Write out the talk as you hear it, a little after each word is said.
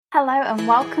Hello and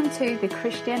welcome to the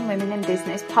Christian Women in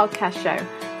Business podcast show.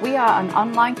 We are an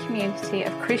online community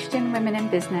of Christian women in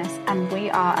business and we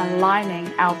are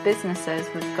aligning our businesses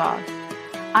with God.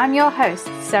 I'm your host,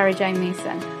 Sarah Jane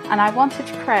Neeson, and I wanted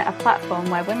to create a platform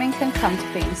where women can come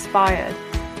to be inspired,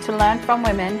 to learn from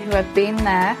women who have been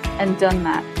there and done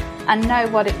that, and know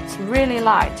what it's really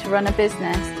like to run a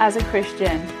business as a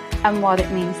Christian and what it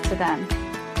means to them.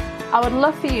 I would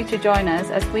love for you to join us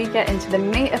as we get into the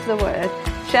meat of the word,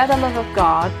 share the love of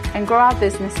God, and grow our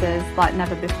businesses like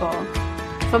never before.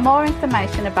 For more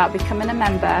information about becoming a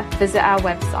member, visit our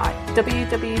website,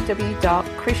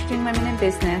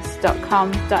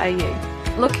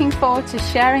 www.christianwomeninbusiness.com.au. Looking forward to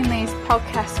sharing these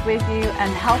podcasts with you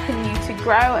and helping you to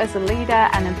grow as a leader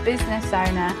and a business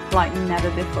owner like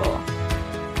never before.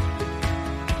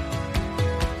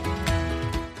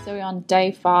 So we're on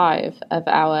day 5 of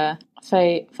our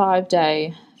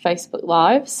 5-day Facebook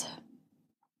Lives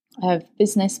of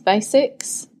business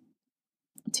basics,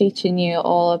 teaching you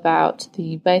all about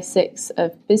the basics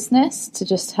of business to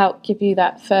just help give you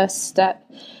that first step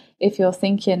if you're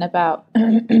thinking about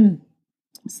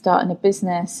starting a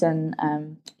business and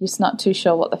you're just not too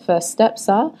sure what the first steps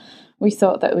are. We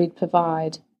thought that we'd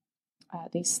provide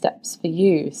these steps for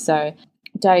you. So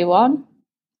day 1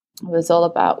 was all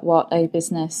about what a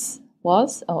business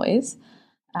was or is.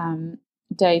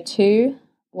 Day 2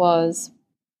 was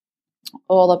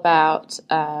all about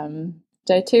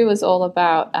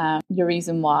your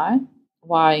reason why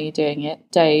are you doing it.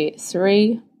 Day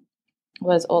 3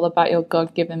 was all about your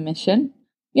God-given mission.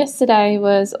 Yesterday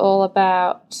was all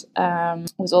about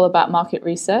market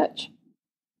research,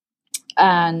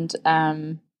 and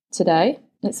today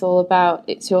it's all about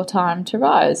it's your time to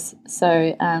rise.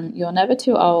 So you're never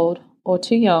too old or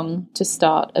too young to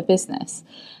start a business.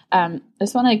 I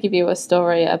just want to give you a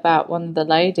story about one of the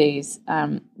ladies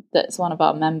that's one of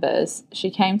our members.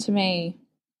 She came to me,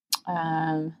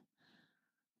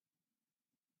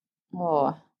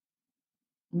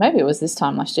 maybe it was this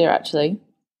time last year actually,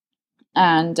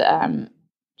 and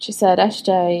she said,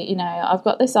 SJ, I've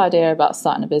got this idea about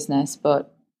starting a business,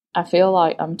 but I feel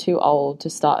like I'm too old to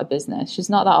start a business. She's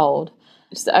not that old.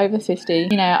 She's over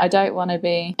 50. I don't want to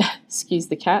be, excuse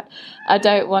the cat, I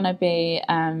don't want to be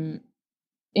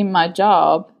in my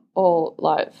job or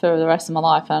like for the rest of my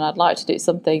life, and I'd like to do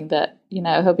something that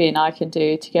hubby and I can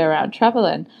do to go around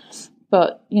traveling,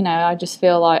 but I just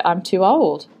feel like I'm too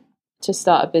old to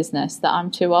start a business, that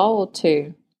I'm too old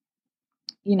to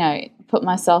put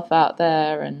myself out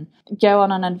there and go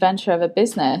on an adventure of a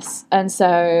business. And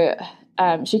so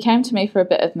she came to me for a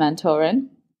bit of mentoring,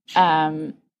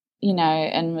 and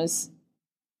was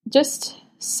just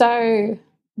so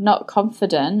not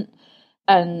confident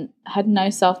and had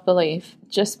no self-belief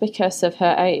just because of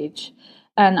her age.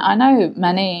 And I know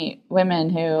many women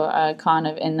who are kind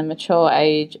of in the mature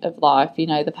age of life,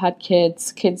 they've had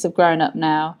kids have grown up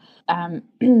now.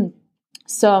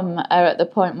 Some are at the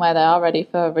point where they are ready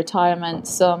for retirement.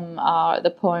 Some are at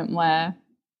the point where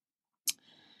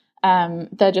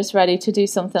they're just ready to do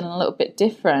something a little bit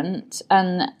different,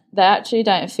 and they actually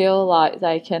don't feel like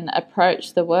they can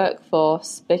approach the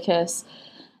workforce because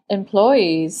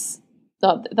employees,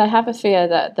 they have a fear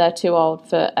that they're too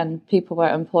old and people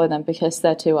won't employ them because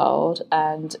they're too old,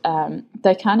 and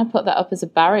they kind of put that up as a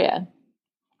barrier.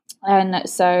 And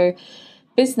so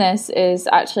business is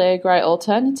actually a great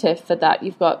alternative for that.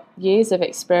 You've got years of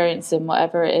experience in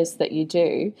whatever it is that you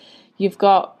do. You've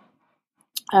got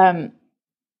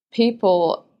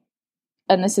people,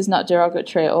 and this is not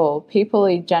derogatory at all, people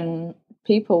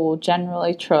will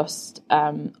generally trust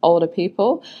older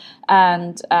people,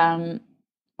 and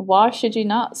why should you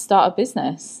not start a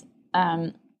business?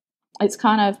 It's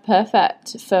kind of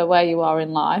perfect for where you are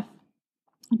in life.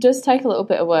 It does take a little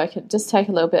bit of work, it does take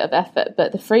a little bit of effort,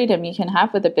 but the freedom you can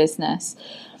have with a business,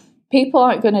 people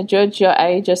aren't going to judge your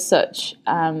age as such,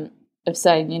 of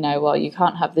saying, well, you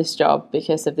can't have this job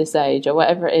because of this age, or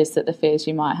whatever it is that the fears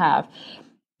you might have.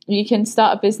 You can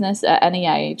start a business at any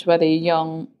age, whether you're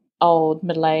young, old,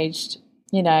 middle-aged,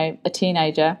 a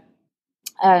teenager,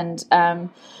 and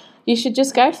you should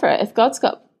just go for it. If God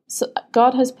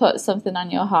has put something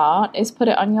on your heart, it's put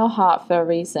it on your heart for a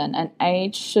reason, and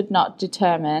age should not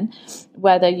determine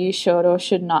whether you should or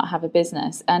should not have a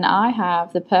business. And I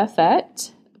have the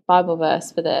perfect Bible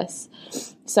verse for this.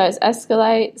 So it's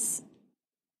Escalates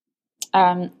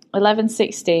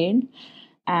 11:16.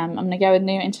 I'm going to go with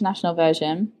New International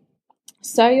Version.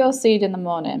 Sow your seed in the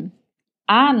morning,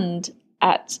 and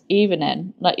at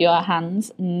evening let your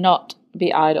hands not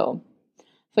be idle.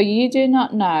 For you do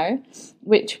not know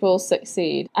which will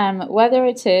succeed.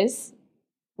 Whether this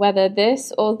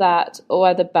or that, or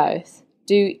whether both,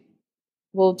 do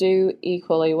will do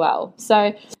equally well.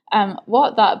 So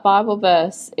what that Bible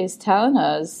verse is telling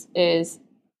us is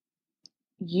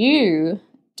you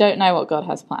don't know what God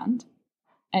has planned,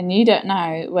 and you don't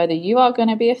know whether you are going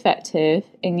to be effective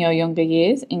in your younger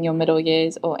years, in your middle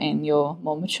years, or in your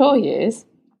more mature years.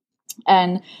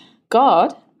 And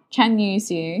God can use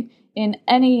you in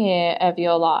any year of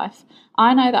your life.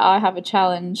 I know that I have a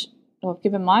challenge, or I've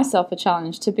given myself a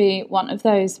challenge, to be one of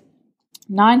those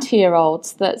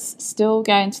 90-year-olds that's still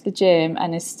going to the gym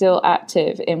and is still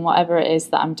active in whatever it is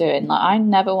that I'm doing. Like, I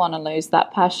never want to lose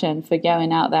that passion for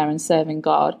going out there and serving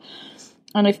God.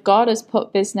 And if God has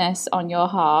put business on your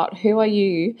heart, who are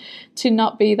you to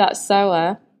not be that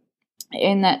sower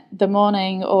in the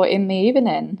morning or in the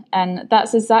evening? And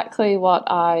that's exactly what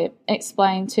I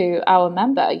explained to our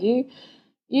member.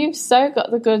 You've so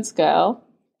got the goods, girl.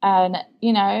 And,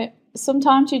 you know,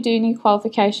 sometimes you do need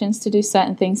qualifications to do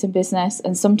certain things in business,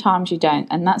 and sometimes you don't.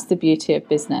 And that's the beauty of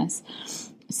business.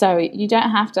 So you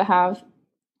don't have to have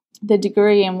the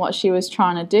degree in what she was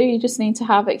trying to do. You just need to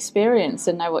have experience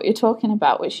and know what you're talking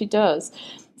about, which she does.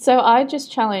 So I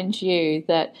just challenge you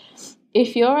that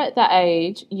if you're at that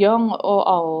age, young or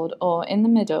old or in the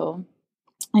middle,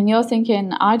 and you're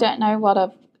thinking, I don't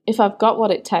know if I've got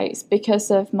what it takes because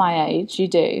of my age, you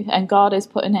do. And God is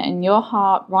putting it in your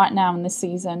heart right now in this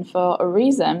season for a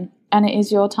reason. And it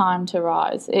is your time to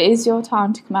rise. It is your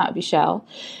time to come out of your shell.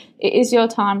 It is your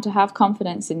time to have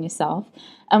confidence in yourself.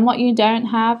 And what you don't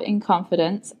have in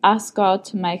confidence, ask God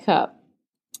to make up.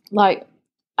 Like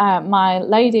my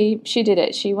lady, she did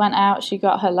it. She went out, she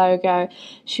got her logo,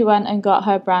 she went and got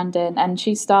her branding, and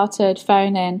she started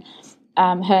phoning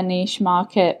her niche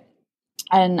market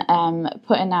and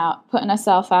putting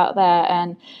herself out there.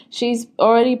 And she's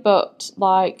already booked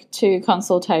like 2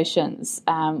 consultations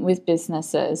with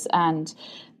businesses. And,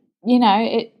 you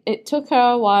know, it took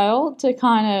her a while to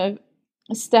kind of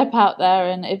step out there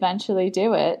and eventually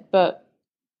do it, but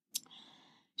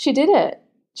she did it.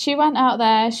 She went out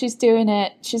there, she's doing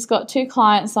it. She's got 2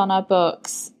 clients on her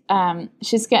books.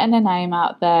 She's getting her name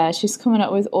out there. She's coming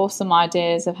up with awesome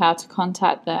ideas of how to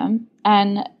contact them.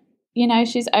 And, you know,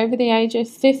 she's over the age of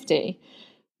 50.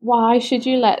 Why should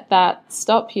you let that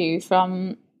stop you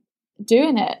from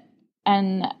doing it?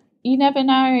 And you never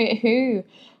know who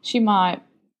she might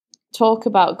talk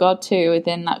about God to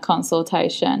within that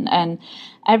consultation. And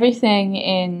everything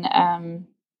in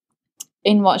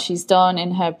what she's done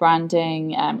in her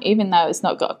branding, even though it's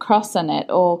not got a cross on it,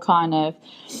 all kind of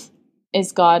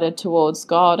is guided towards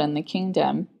God and the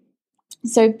kingdom.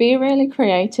 So be really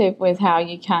creative with how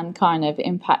you can kind of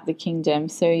impact the kingdom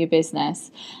through your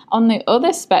business. On the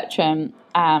other spectrum,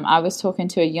 I was talking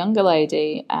to a younger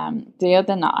lady the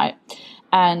other night,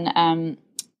 and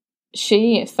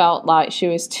she felt like she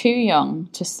was too young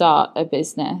to start a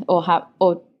business,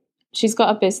 or she's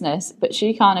got a business, but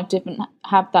she kind of didn't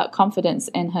have that confidence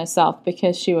in herself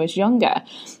because she was younger,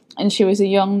 and she was a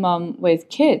young mum with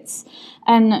kids.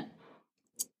 And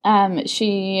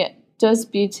she does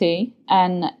beauty,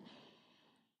 and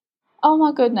oh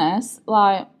my goodness,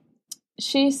 like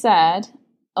she said,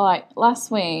 like last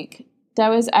week,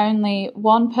 there was only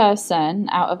one person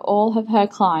out of all of her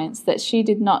clients that she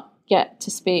did not get to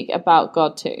speak about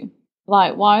God to.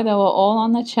 Like, while they were all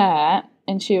on the chair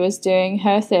and she was doing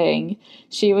her thing,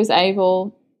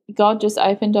 God just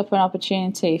opened up an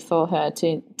opportunity for her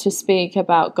to speak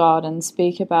about God and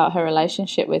speak about her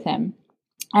relationship with him.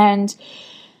 And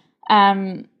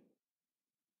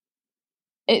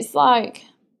it's like,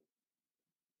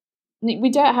 we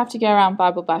don't have to go around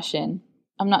Bible bashing.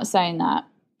 I'm not saying that.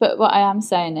 But what I am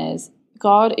saying is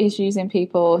God is using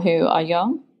people who are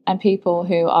young and people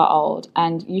who are old,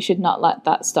 and you should not let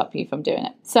that stop you from doing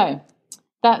it. So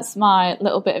that's my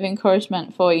little bit of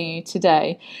encouragement for you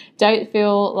today. Don't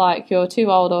feel like you're too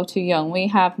old or too young. We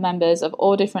have members of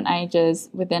all different ages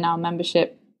within our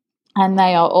membership, and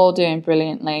they are all doing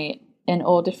brilliantly in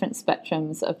all different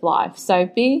spectrums of life. So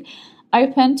be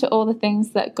open to all the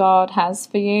things that God has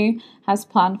for you, has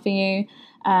planned for you.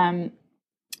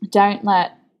 Don't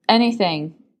let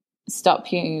anything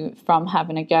stop you from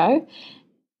having a go.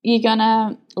 You're going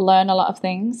to learn a lot of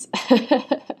things,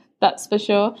 that's for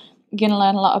sure. You're going to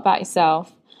learn a lot about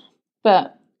yourself,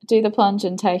 but do the plunge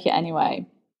and take it anyway.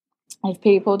 If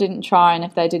people didn't try and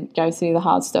if they didn't go through the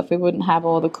hard stuff, we wouldn't have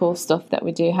all the cool stuff that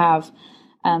we do have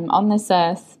on this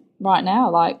earth right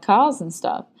now, like cars and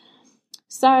stuff.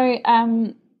 So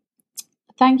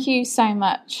thank you so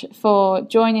much for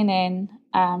joining in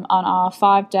on our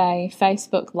 5-day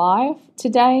Facebook Live.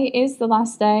 Today is the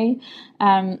last day.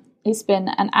 It's been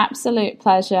an absolute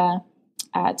pleasure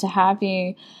to have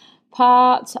you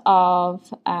part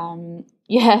of,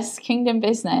 Yes, Kingdom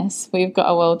Business. We've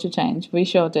got a world to change. We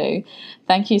sure do.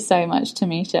 Thank you so much,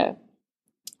 Tamisha.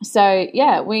 So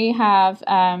yeah, we have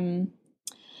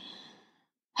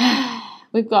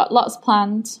we've got lots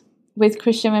planned with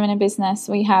Christian Women in Business.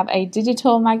 We have a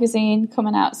digital magazine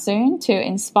coming out soon to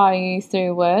inspire you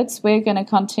through words. We're going to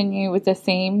continue with the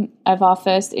theme of our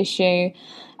first issue,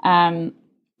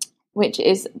 which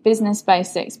is business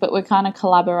basics, but we're kind of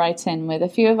collaborating with a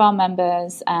few of our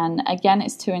members, and again,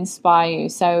 it's to inspire you.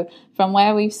 So from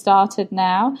where we've started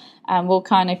now, we'll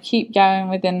kind of keep going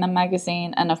within the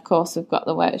magazine, and of course we've got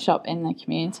the workshop in the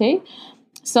community.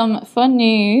 Some fun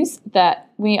news that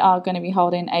we are going to be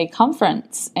holding a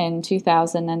conference in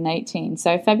 2018.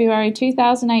 So February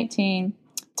 2018,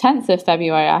 10th of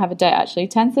February, I have a date actually,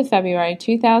 10th of February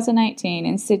 2018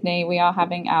 in Sydney, we are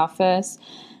having our first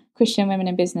Christian Women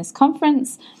in Business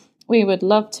conference. We would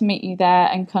love to meet you there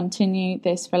and continue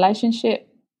this relationship.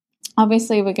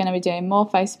 Obviously, we're going to be doing more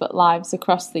Facebook Lives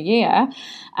across the year,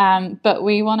 but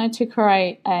we wanted to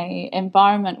create an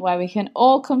environment where we can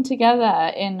all come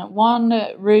together in one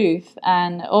roof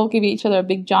and all give each other a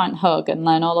big giant hug and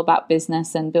learn all about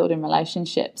business and building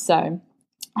relationships. So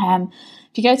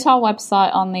if you go to our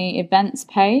website on the events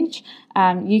page,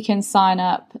 you can sign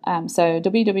up. So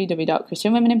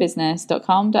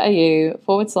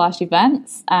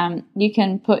www.christianwomeninbusiness.com.au/events. You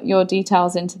can put your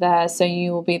details into there so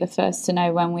you will be the first to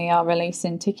know when we are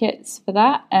releasing tickets for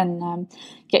that, and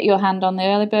get your hand on the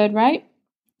early bird rate.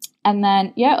 And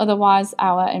then, otherwise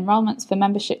our enrollments for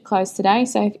membership close today.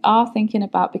 So if you are thinking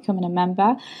about becoming a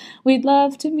member, we'd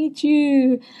love to meet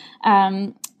you.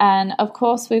 And of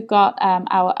course, we've got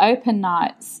our open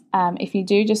nights. If you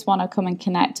do just want to come and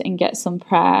connect and get some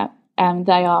prayer,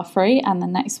 they are free. And the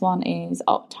next one is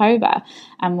October,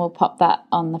 and we'll pop that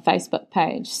on the Facebook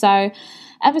page. So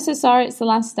ever so sorry it's the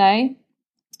last day.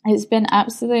 It's been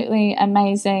absolutely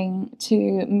amazing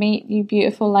to meet you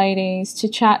beautiful ladies, to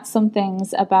chat some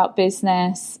things about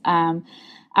business. Our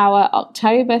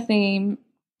October theme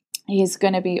is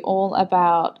going to be all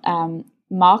about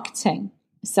marketing.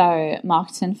 So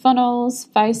marketing funnels,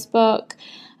 Facebook,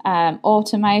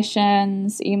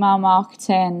 automations, email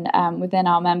marketing within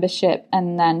our membership.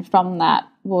 And then from that,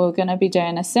 we're going to be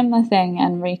doing a similar thing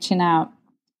and reaching out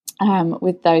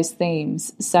with those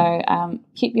themes. So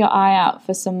keep your eye out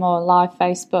for some more live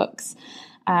Facebooks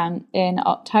in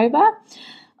October.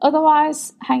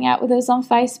 Otherwise, hang out with us on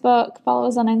Facebook, follow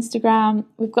us on Instagram.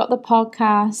 We've got the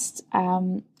podcast.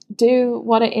 Do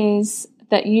what it is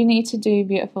that you need to do,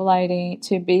 beautiful lady,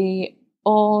 to be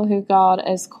all who God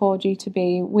has called you to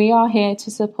be. We are here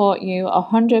to support you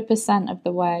 100% of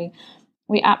the way.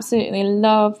 We absolutely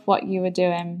love what you are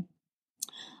doing.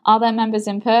 Are there members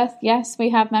in Perth? Yes, we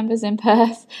have members in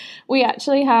Perth. We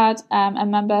actually had a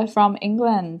member from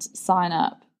England sign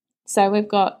up. So we've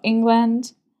got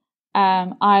England,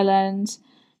 Ireland,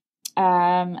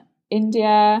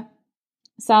 India,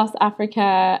 South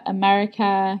Africa,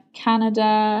 America,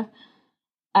 Canada.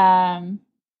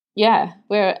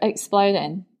 We're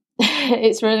exploding.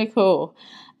 It's really cool.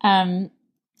 And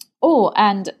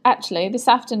actually this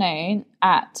afternoon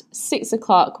at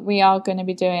 6:00, we are going to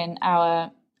be doing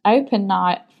our open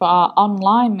night for our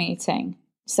online meeting.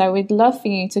 So we'd love for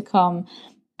you to come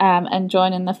and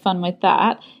join in the fun with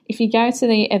that. If you go to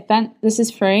the event, this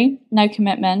is free, no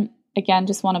commitment. Again,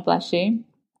 just want to bless you.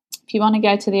 If you want to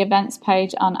go to the events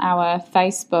page on our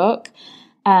Facebook,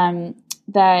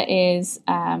 there is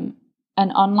an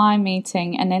online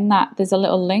meeting, and in that there's a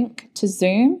little link to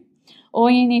Zoom. All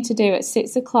you need to do at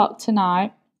 6:00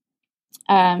 tonight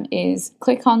is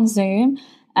click on Zoom,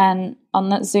 and on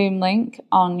that Zoom link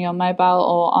on your mobile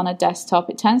or on a desktop,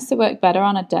 it tends to work better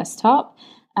on a desktop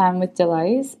with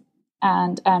delays,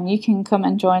 and you can come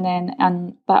and join in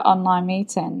on that online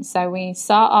meeting. So we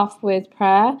start off with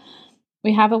prayer.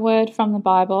 We have a word from the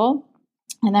Bible,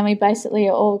 and then we basically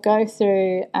all go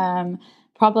through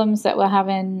problems that we're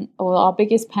having, or our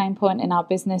biggest pain point in our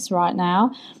business right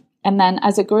now. And then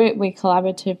as a group, we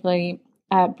collaboratively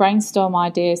brainstorm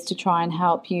ideas to try and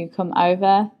help you come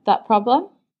over that problem.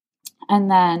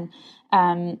 And then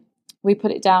we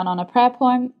put it down on a prayer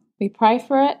point, we pray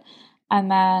for it, and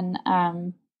then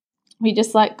we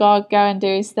just let God go and do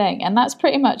his thing. And that's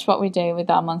pretty much what we do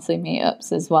with our monthly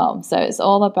meetups as well. So it's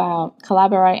all about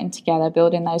collaborating together,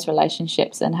 building those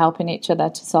relationships and helping each other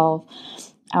to solve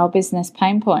our business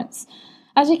pain points.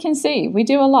 As you can see, we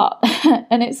do a lot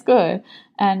and it's good,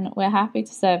 and we're happy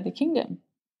to serve the kingdom.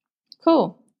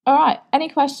 Cool. All right. Any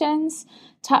questions?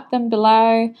 Tap them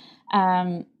below.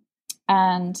 And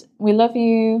we love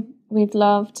you. We've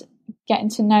loved getting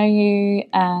to know you,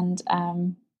 and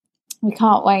we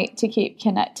can't wait to keep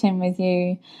connecting with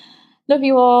you. Love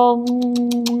you all.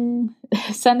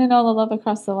 Sending all the love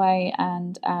across the way.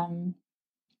 And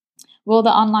will the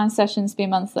online sessions be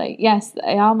monthly? Yes,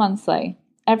 they are monthly.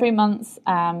 Every month.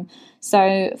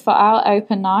 So for our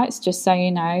open nights, just so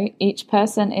you know, each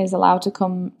person is allowed to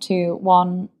come to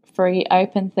one free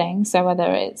open thing. So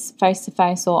whether it's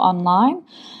face-to-face or online.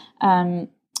 And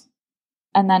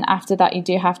then after that, you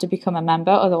do have to become a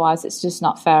member. Otherwise, it's just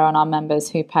not fair on our members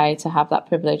who pay to have that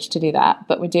privilege to do that.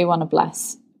 But we do want to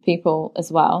bless people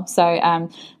as well. So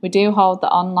we do hold the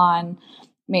online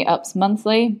meetups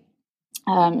monthly.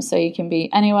 So you can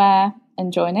be anywhere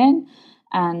and join in.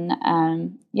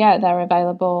 And they're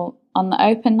available on the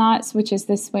open nights, which is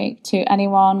this week, to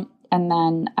anyone. And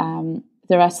then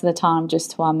the rest of the time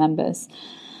just to our members.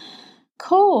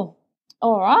 Cool.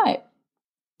 All right.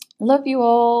 Love you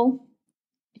all.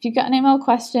 If you've got any more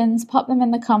questions, pop them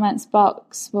in the comments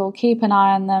box. We'll keep an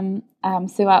eye on them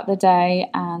throughout the day.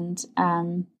 And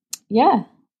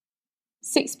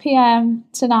 6 p.m.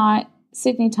 tonight,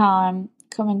 Sydney time.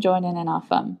 Come and join in our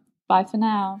fun. Bye for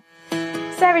now.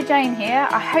 Sarah Jane here.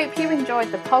 I hope you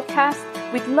enjoyed the podcast.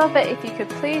 We'd love it if you could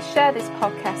please share this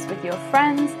podcast with your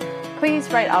friends.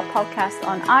 Please rate our podcast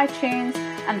on iTunes.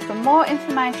 And for more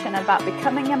information about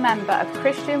becoming a member of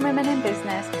Christian Women in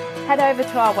Business, head over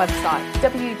to our website,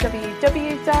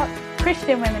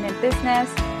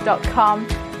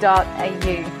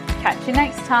 www.christianwomeninbusiness.com.au. Catch you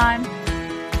next time.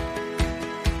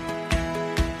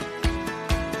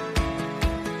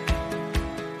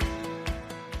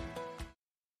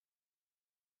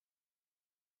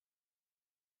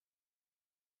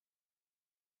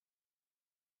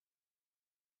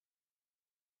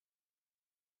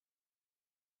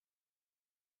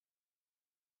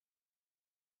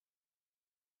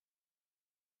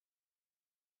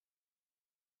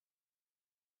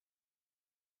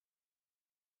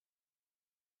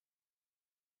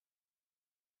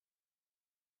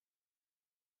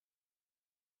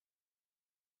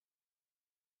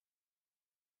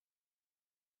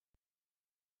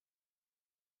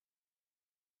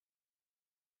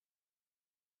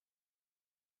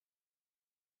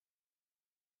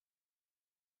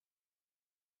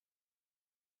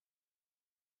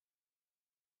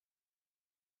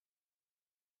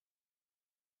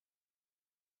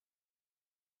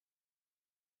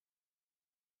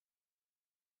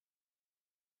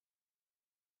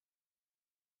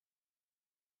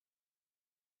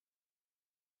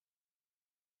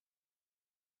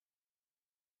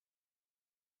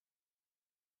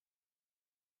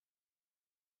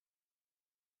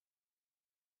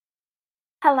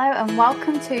 Hello and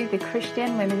welcome to the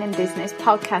Christian Women in Business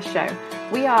podcast show.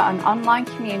 We are an online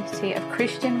community of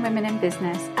Christian women in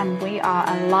business and we are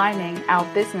aligning our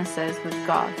businesses with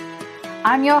God.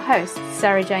 I'm your host,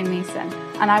 Sarah Jane Neeson,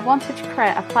 and I wanted to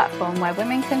create a platform where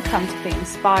women can come to be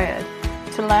inspired,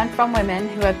 to learn from women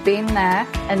who have been there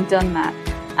and done that,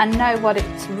 and know what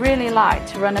it's really like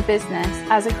to run a business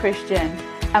as a Christian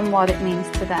and what it means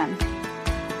to them.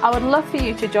 I would love for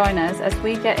you to join us as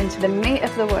we get into the meat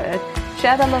of the word,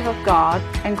 share the love of God,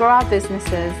 and grow our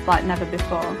businesses like never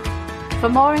before. For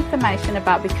more information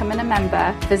about becoming a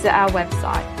member, visit our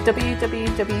website,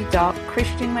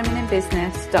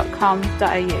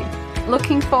 www.christianwomeninbusiness.com.au.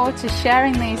 Looking forward to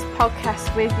sharing these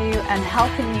podcasts with you and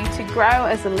helping you to grow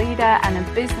as a leader and a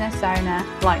business owner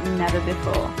like never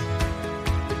before.